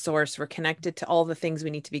connected to source, we're connected to all the things we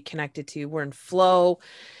need to be connected to. We're in flow.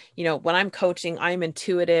 When I'm coaching, I'm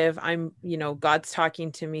intuitive. God's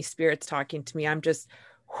talking to me, spirit's talking to me. I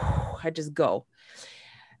just go.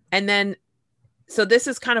 And then, so this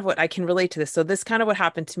is kind of what I can relate to this. So this kind of what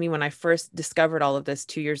happened to me when I first discovered all of this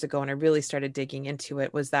 2 years ago, and I really started digging into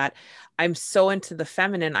it, was that I'm so into the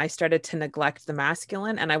feminine, I started to neglect the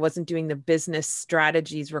masculine, and I wasn't doing the business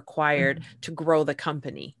strategies required to grow the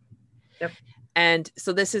company. Yep. And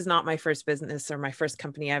so this is not my first business or my first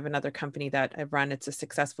company. I have another company that I've run. It's a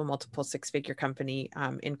successful multiple six-figure company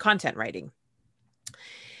in content writing.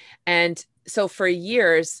 And so for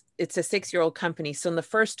years, it's a 6-year-old company. So in the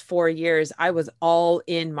first 4 years, I was all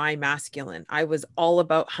in my masculine. I was all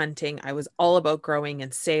about hunting. I was all about growing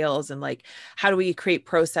and sales and like, how do we create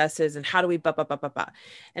processes and how do we blah, blah, blah, blah, blah.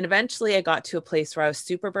 And eventually I got to a place where I was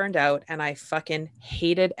super burned out and I fucking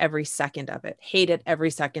hated every second of it.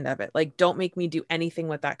 Like, don't make me do anything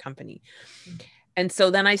with that company. And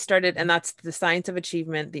so then I started, and that's the science of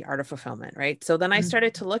achievement, the art of fulfillment, right? So then I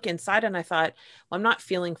started to look inside and I thought, well, I'm not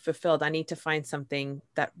feeling fulfilled. I need to find something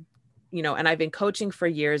that, and I've been coaching for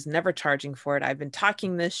years, never charging for it. I've been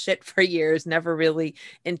talking this shit for years, never really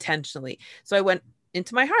intentionally. So I went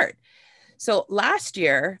into my heart. So last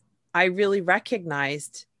year, I really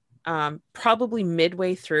recognized probably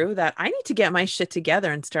midway through that I need to get my shit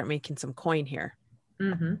together and start making some coin here.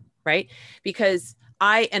 Mm-hmm. Right? Because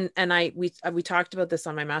we talked about this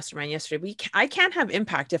on my mastermind yesterday. I can't have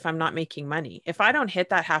impact if I'm not making money. If I don't hit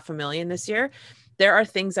that $500,000 this year, there are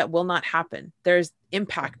things that will not happen. There's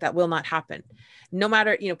impact that will not happen. No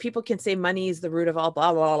matter, people can say money is the root of all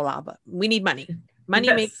blah, blah, blah, blah, but we need money.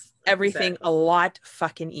 Money makes everything a lot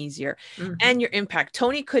fucking easier. Mm-hmm. And your impact.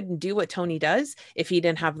 Tony couldn't do what Tony does if he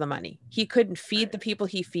didn't have the money. He couldn't feed the people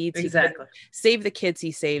he feeds. Exactly. He save the kids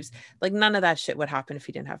he saves. Like, none of that shit would happen if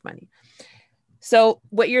he didn't have money. So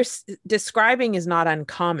what you're describing is not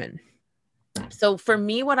uncommon. So for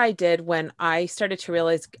me, what I did when I started to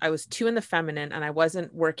realize I was too in the feminine and I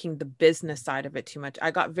wasn't working the business side of it too much, I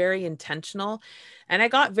got very intentional and I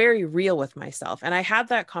got very real with myself. And I had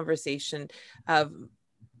that conversation of,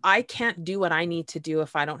 I can't do what I need to do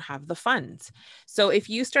if I don't have the funds. So if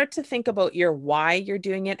you start to think about your why you're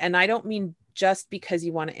doing it, and I don't mean just because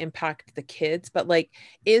you want to impact the kids, but like,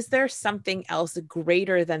 is there something else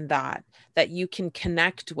greater than that you can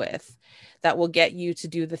connect with that will get you to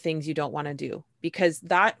do the things you don't want to do? Because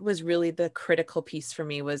that was really the critical piece for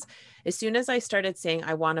me, was as soon as I started saying,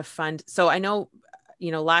 I want to fund. So I know,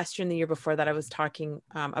 last year and the year before that, I was talking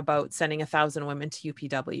about sending 1,000 women to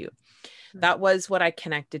UPW. That was what I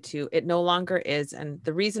connected to. It no longer is. And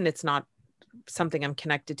the reason it's not something I'm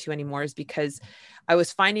connected to anymore is because I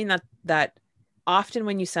was finding that often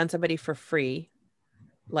when you send somebody for free,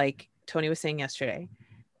 like Tony was saying yesterday,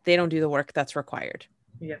 they don't do the work that's required.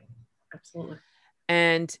 Yeah, absolutely.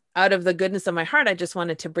 And out of the goodness of my heart, I just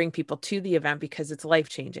wanted to bring people to the event because it's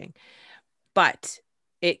life-changing. But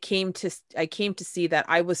I came to see that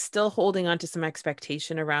I was still holding on to some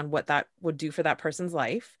expectation around what that would do for that person's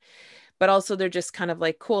life. But also they're just kind of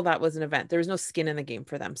like, cool, that was an event. There was no skin in the game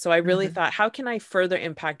for them. So I really thought, how can I further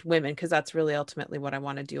impact women? Because that's really ultimately what I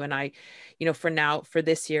want to do. And I, for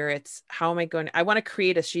this year, it's how am I going I want to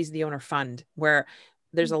create a She's the Owner fund where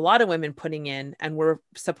there's a lot of women putting in and we're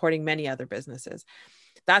supporting many other businesses.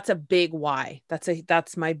 That's a big why.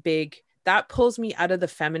 That's my big, that pulls me out of the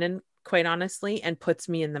feminine, quite honestly, and puts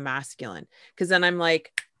me in the masculine. Cause then I'm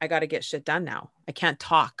like, I got to get shit done now. I can't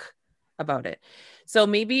talk about it. So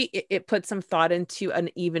maybe it puts some thought into an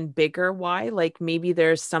even bigger why, like maybe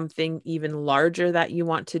there's something even larger that you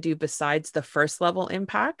want to do besides the first level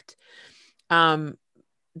impact,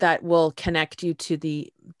 that will connect you to the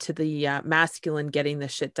masculine getting the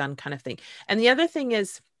shit done kind of thing. And the other thing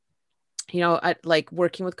is, like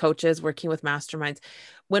working with coaches, working with masterminds,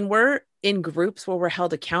 when we're in groups where we're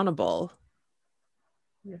held accountable,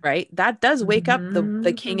 right? That does wake up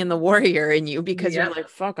the king and the warrior in you, because you're like,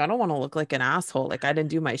 fuck, I don't want to look like an asshole. Like I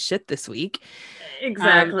didn't do my shit this week.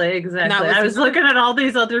 Exactly. I was looking at all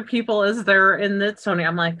these other people as they're in this, Tony.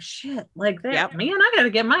 I'm like, shit, like that, Yep. man, I got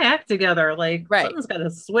to get my act together. Like right. Something's got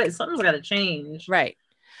to switch. Something's got to change. Right.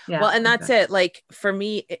 Yeah. Well, and that's it. Like for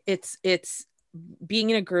me, it's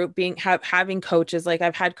being in a group, having coaches. Like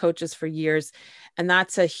I've had coaches for years, and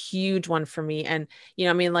that's a huge one for me. And,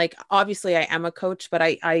 I mean, like, obviously I am a coach, but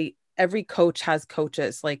I every coach has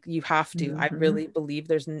coaches. Like you have to, I really believe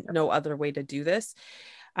there's no other way to do this.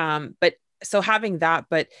 But so having that,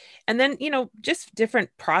 and then, just different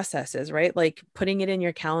processes, right? Like putting it in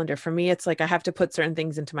your calendar. For me, it's like, I have to put certain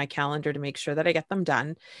things into my calendar to make sure that I get them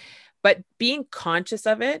done, but being conscious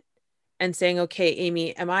of it and saying, okay,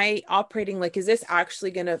 Amy, am I operating like, is this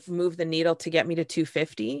actually going to move the needle to get me to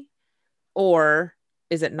 250? Or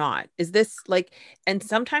is it not? Is this like, and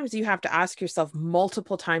sometimes you have to ask yourself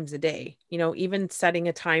multiple times a day, even setting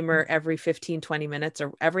a timer every 15, 20 minutes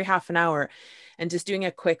or every half an hour and just doing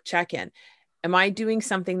a quick check-in. Am I doing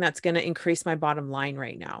something that's going to increase my bottom line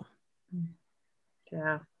right now?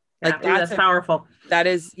 Yeah. Like that's powerful. That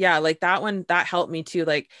is, yeah. Like that one, that helped me too.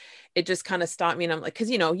 Like it just kind of stopped me. And I'm like, cause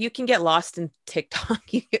you can get lost in TikTok.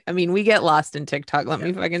 I mean, we get lost in TikTok. Let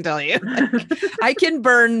me fucking tell you, like, I can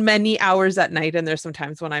burn many hours at night. And there's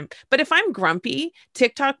sometimes when but if I'm grumpy,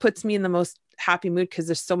 TikTok puts me in the most happy mood because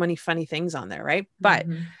there's so many funny things on there. Right. But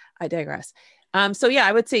I digress. So yeah,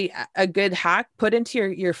 I would say a good hack, put into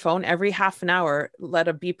your phone every half an hour, let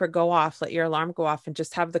a beeper go off, let your alarm go off, and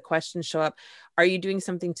just have the question show up. Are you doing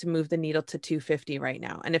something to move the needle to 250 right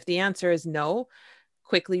now? And if the answer is no,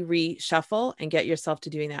 quickly reshuffle and get yourself to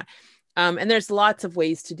doing that. And there's lots of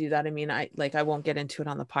ways to do that. I mean, I won't get into it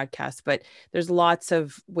on the podcast, but there's lots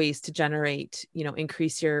of ways to generate,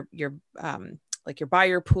 increase your like your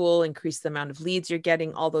buyer pool, increase the amount of leads you're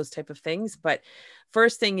getting, all those type of things. But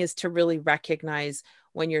first thing is to really recognize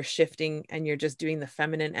when you're shifting and you're just doing the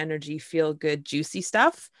feminine energy, feel good, juicy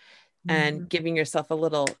stuff, and giving yourself a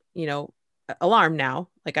little, alarm now.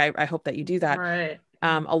 Like I hope that you do that. Right.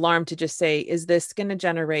 Alarm to just say, is this going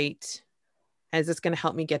to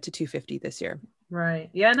help me get to 250 this year? Right.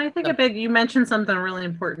 Yeah. And I think you mentioned something really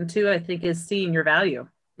important too, I think, is seeing your value.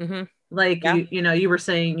 Like, you were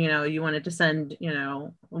saying, you wanted to send,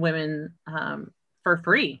 women for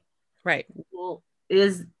free. Right. Well,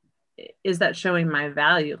 is that showing my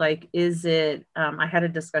value? Like, is it, I had a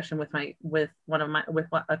discussion with a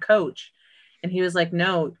coach, and he was like,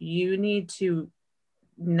 no, you need to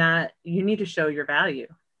show your value.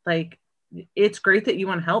 Like, it's great that you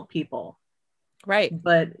want to help people. Right.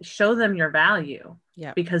 But show them your value.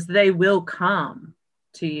 Yeah. Because they will come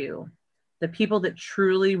to you. The people that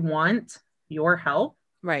truly want your help,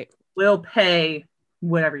 right, will pay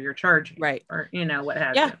whatever you're charging, right, or what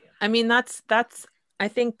have you. I mean, that's I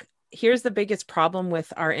think here's the biggest problem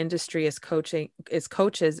with our industry as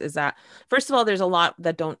coaches is that, first of all, there's a lot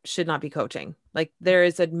that should not be coaching. Like there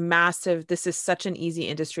is this is such an easy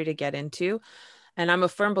industry to get into. And I'm a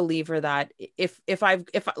firm believer that if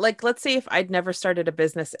like, let's say if I'd never started a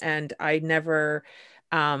business and I never,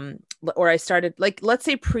 or I started, like, let's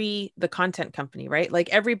say pre the content company, right? Like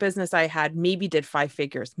every business I had maybe did 5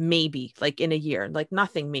 figures, maybe like in a year, like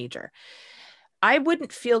nothing major. I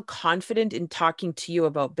wouldn't feel confident in talking to you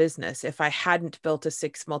about business if I hadn't built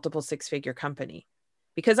a multiple 6-figure company,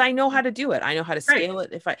 because I know how to do it. I know how to scale it.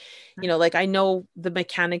 If I, like I know the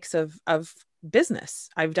mechanics of business.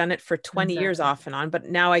 I've done it for 20 years off and on, but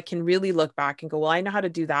now I can really look back and go, well, I know how to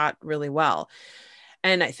do that really well.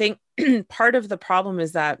 And I think part of the problem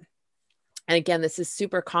is that, and again, this is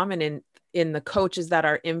super common in the coaches that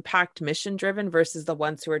are impact mission driven versus the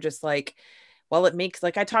ones who are just like, well, it makes,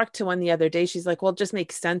 like, I talked to one the other day. She's like, well, it just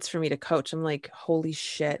makes sense for me to coach. I'm like, holy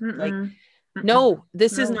shit. Like, Mm-mm. Mm-mm. no,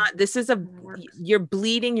 this is No, not, this is a, it works. you're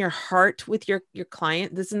bleeding your heart with your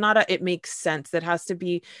client. This is not a, it makes sense. That has to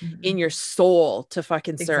be in Mm-mm. your soul to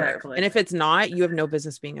fucking serve. Exactly. And if it's not, you have no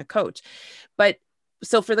business being a coach. But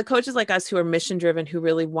so for the coaches like us who are mission driven, who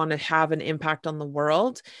really want to have an impact on the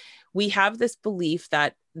world, we have this belief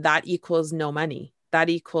that that equals no money. That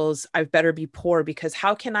equals I better be poor, because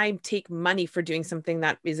how can I take money for doing something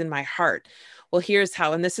that is in my heart? Well, here's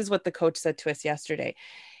how. And this is what the coach said to us yesterday.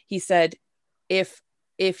 He said, if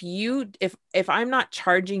I'm not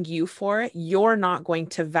charging you for it, you're not going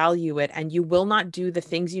to value it, and you will not do the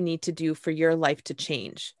things you need to do for your life to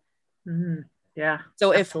change. Mm-hmm. Yeah,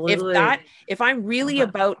 So absolutely. if I'm really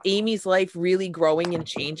about Amy's life really growing and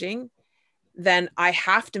changing, then I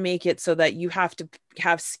have to make it so that you have to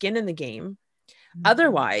have skin in the game.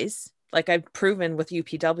 Otherwise, like I've proven with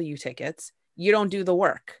UPW tickets, you don't do the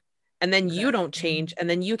work. And then you don't change, and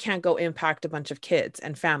then you can't go impact a bunch of kids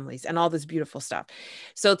and families and all this beautiful stuff.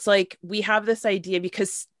 So it's like we have this idea,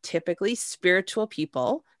 because typically spiritual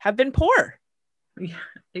people have been poor. Yeah,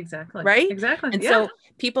 exactly. Right. Exactly. And Yeah. so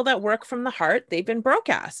people that work from the heart, they've been broke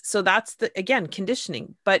ass. So that's the, again,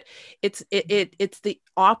 conditioning. But it's the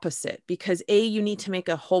opposite, because A, you need to make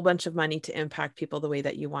a whole bunch of money to impact people the way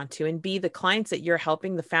that you want to. And B, the clients that you're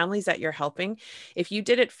helping, the families that you're helping, if you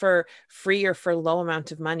did it for free or for low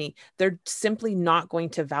amount of money, they're simply not going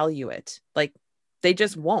to value it. Like they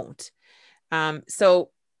just won't. So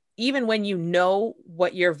even when you know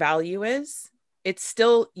what your value is, it's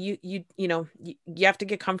still you know you have to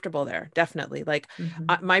get comfortable there, definitely. Like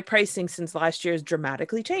my pricing since last year has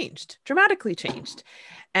dramatically changed.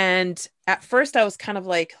 And at first I was kind of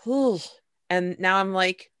like, ooh, and now I'm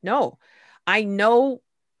like, no, I know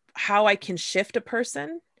how I can shift a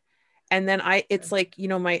person. And then it's like, you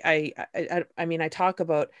know, I mean, I talk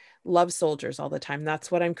about love soldiers all the time. That's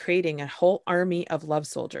what I'm creating, a whole army of love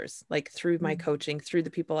soldiers, like through my coaching, through the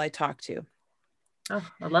people I talk to. Oh,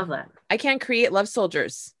 I love that. I can't create love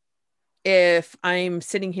soldiers if I'm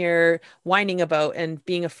sitting here whining about and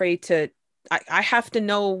being afraid to, I have to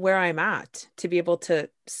know where I'm at to be able to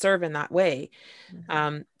serve in that way.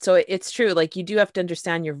 So it's true. Like you do have to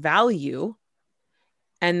understand your value,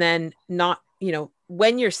 and then not, you know,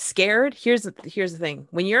 when you're scared, here's the thing.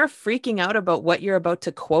 When you're freaking out about what you're about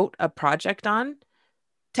to quote a project on,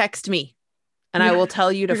 text me and I will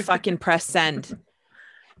tell you to fucking press send,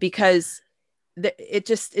 because it's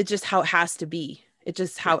just how it has to be. It's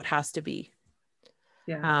just how it has to be.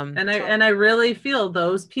 Yeah. And I really feel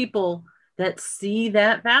those people that see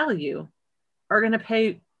that value are going to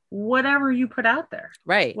pay whatever you put out there.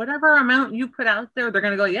 Right. Whatever amount you put out there, they're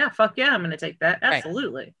going to go, yeah, fuck yeah, I'm going to take that.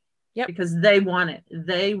 Absolutely. Right. Yep. Because they want it.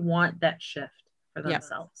 They want that shift for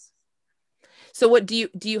themselves. Yep. So what do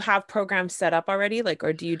you have programs set up already? Like,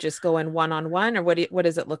 or do you just go in one-on-one, or what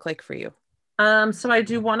does it look like for you? So I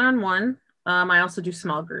do one-on-one. I also do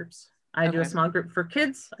small groups. I do a small group for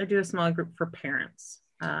kids. I do a small group for parents.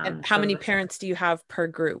 And how many parents do you have per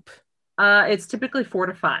group? It's typically 4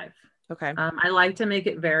 to 5. Okay. I like to make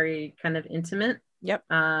it very kind of intimate. Yep.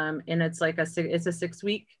 And it's like it's a 6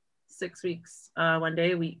 weeks, 1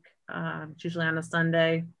 day a week. It's usually on a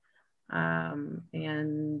Sunday.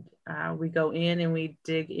 And we go in and we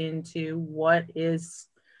dig into what is,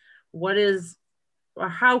 or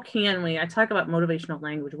how can we, I talk about motivational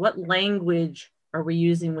language. What language are we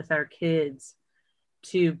using with our kids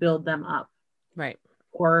to build them up? Right.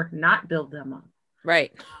 Or not build them up?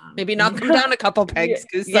 Right. Maybe knock them down a couple pegs,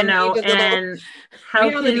 because you know, and how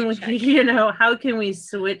can we, you know, how can we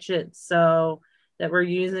switch it so that we're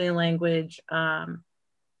using language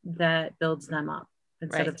that builds them up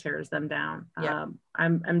instead of tears them down? Yeah.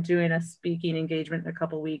 I'm doing a speaking engagement in a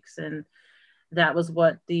couple weeks, and that was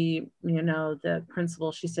what the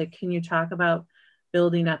principal, she said, can you talk about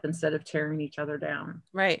building up instead of tearing each other down?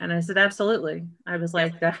 Right. And I said, absolutely. I was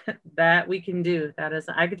like, that we can do. That is,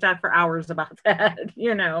 I could talk for hours about that,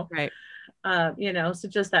 you know. Right. So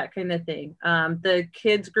just that kind of thing. The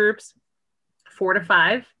kids groups, 4 to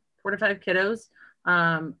 5 kiddos,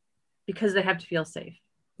 because they have to feel safe.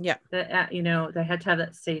 Yeah. That, they had to have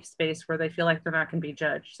that safe space where they feel like they're not going to be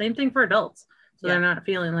judged. Same thing for adults. So they're not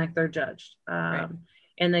feeling like they're judged. And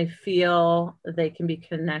they feel they can be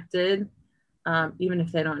connected, even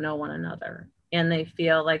if they don't know one another, and they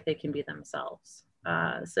feel like they can be themselves.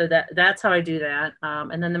 So that's how I do that.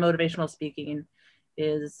 And then the motivational speaking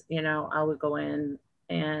is, I would go in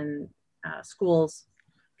and schools,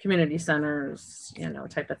 community centers,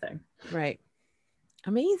 type of thing. Right.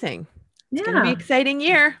 Amazing. It's going to be an Yeah. exciting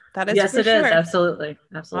year. That is Yes, for it is. sure. Absolutely.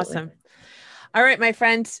 Absolutely. Awesome. All right, my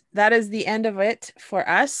friend, that is the end of it for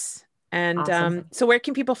us. And Awesome. so where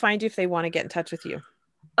can people find you if they want to get in touch with you?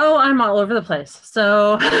 Oh, I'm all over the place.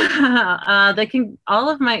 So they can, all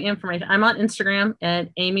of my information, I'm on Instagram at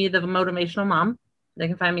Amy the Motivational Mom. They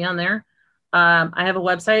can find me on there. I have a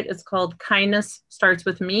website. It's called Kindness Starts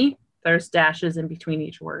With Me. There's dashes in between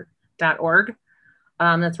each word, .org.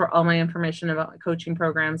 That's where all my information about coaching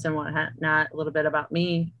programs and whatnot, a little bit about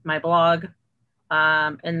me, my blog.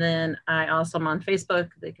 And then I also am on Facebook.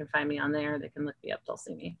 They can find me on there. They can look me up. They'll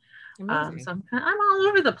see me. So I'm all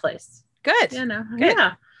over the place. Good. You know, Good.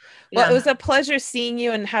 yeah. Well, it Yeah. was a pleasure seeing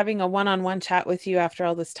you and having a one-on-one chat with you after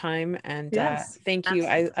all this time. And Yes. thank you.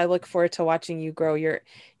 Absolutely. I look forward to watching you grow. You're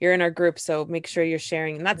in our group, so make sure you're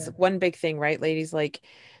sharing. And that's Yeah. one big thing, right, ladies? Like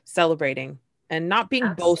celebrating and not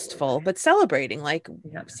being boastful, Absolutely. but celebrating, like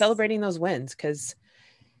Yes. celebrating those wins because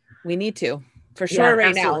we need to. For sure, Yeah,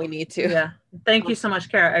 right now, we absolutely. need to. Yeah. Thank you so Awesome. much,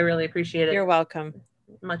 Kara. I really appreciate it. You're welcome.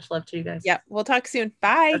 Much love to you guys. Yeah, we'll talk soon.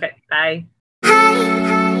 Bye. Okay. Bye.